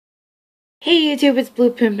Hey YouTube, it's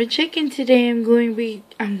Bluepimpnchick, and today I'm going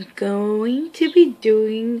to be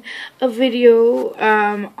doing a video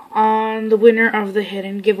on the winner of the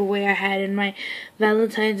hidden giveaway I had in my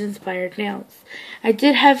Valentine's inspired nails. I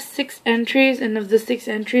did have 6 entries, and of the 6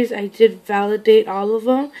 entries I did validate all of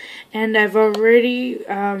them, and I've already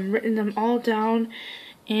written them all down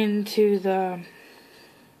into the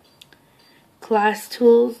class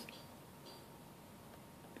tools.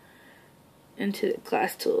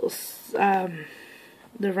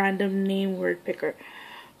 The random name word picker.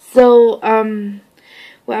 So well, I'm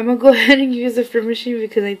gonna go ahead and use it for machine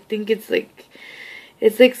because I think it's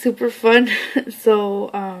like super fun.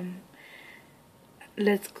 So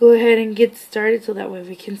let's go ahead and get started so that way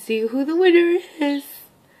we can see who the winner is.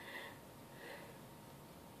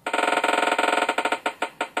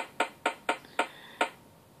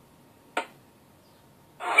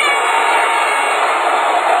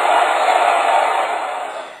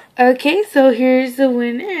 Okay, so here's the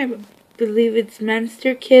winner. I believe it's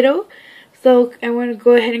Monster Kiddo. So I want to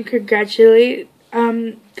go ahead and congratulate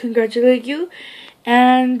you,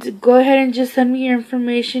 and go ahead and just send me your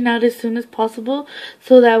information out as soon as possible,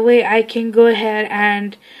 so that way I can go ahead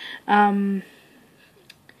and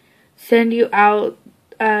send you out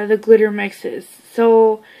the glitter mixes.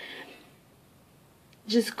 So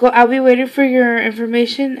just go. I'll be waiting for your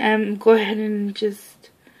information, and go ahead and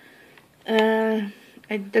just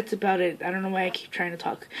that's about it. I don't know why I keep trying to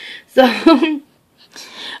talk. So,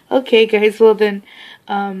 okay guys, well then,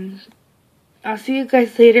 I'll see you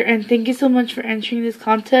guys later, and thank you so much for entering this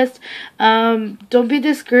contest. Don't be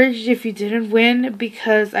discouraged if you didn't win,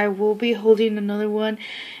 because I will be holding another one.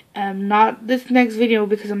 Not this next video,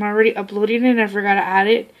 because I'm already uploading it and I forgot to add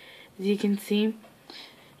it, as you can see.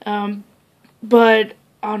 But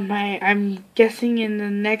on I'm guessing in the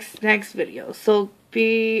next video. So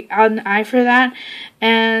be on the eye for that.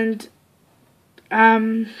 And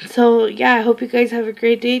so yeah, I hope you guys have a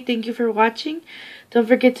great day. Thank you for watching. Don't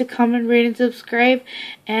forget to comment, rate, and subscribe,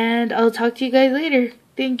 and I'll talk to you guys later.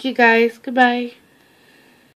 Thank you guys. Goodbye.